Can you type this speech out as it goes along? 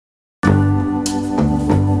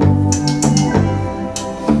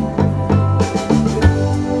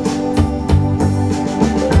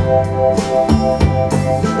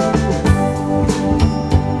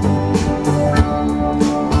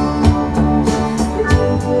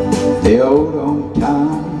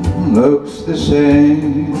looks the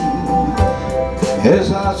same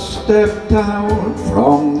as I stepped out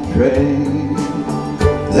from the train.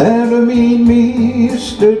 There to meet me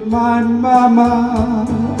stood my mama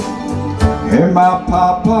and my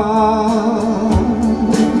papa.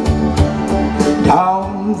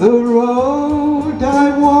 Down the road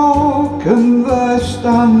I walk and there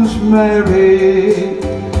stands Mary,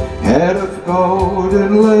 head of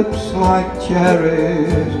golden lips like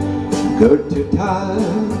cherries, good to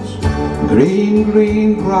touch, green,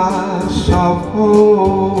 green grass of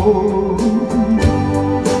home.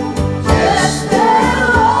 Just that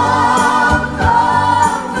long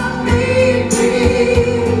come to meet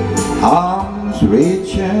me, Arms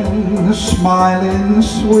reaching, smiling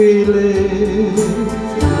sweetly,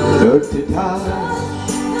 good to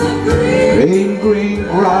touch, green, green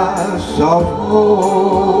grass of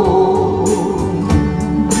home.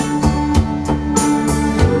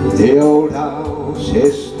 The old house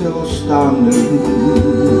is still standing,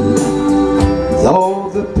 though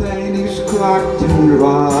the paint is cracked and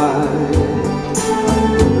dry.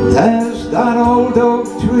 There's that old oak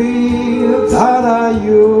tree that I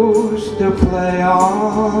used to play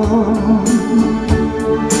on.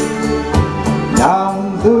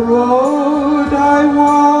 Down the road I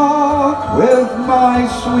walk with my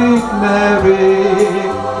sweet Mary,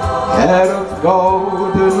 head of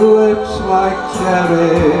golden lips like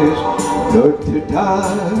cherries, good to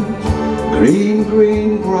touch, green,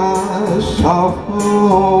 green grass of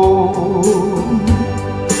home.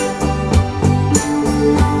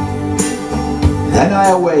 Then I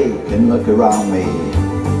awake and look around me,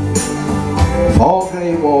 4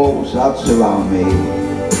 grey walls that surround me,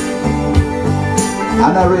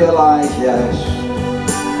 and I realise, yes,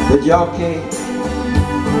 the jockey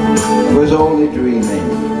was only dreaming.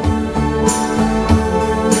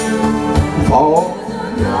 For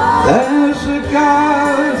there's a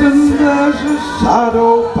garden, there's a sad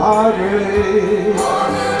old padre,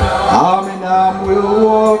 arm in arm we'll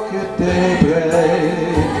walk at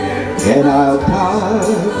daybreak, and I'll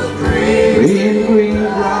touch green, green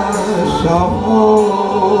grass of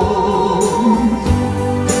home.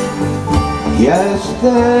 Yes,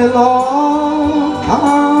 they'll all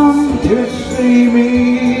come to see me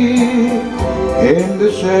in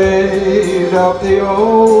the shade of the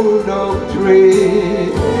old oak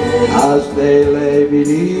tree, as they lay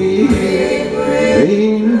beneath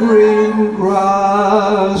green, green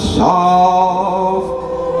grass of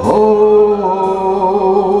home.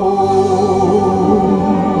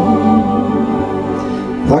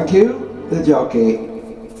 Thank you, the jockey.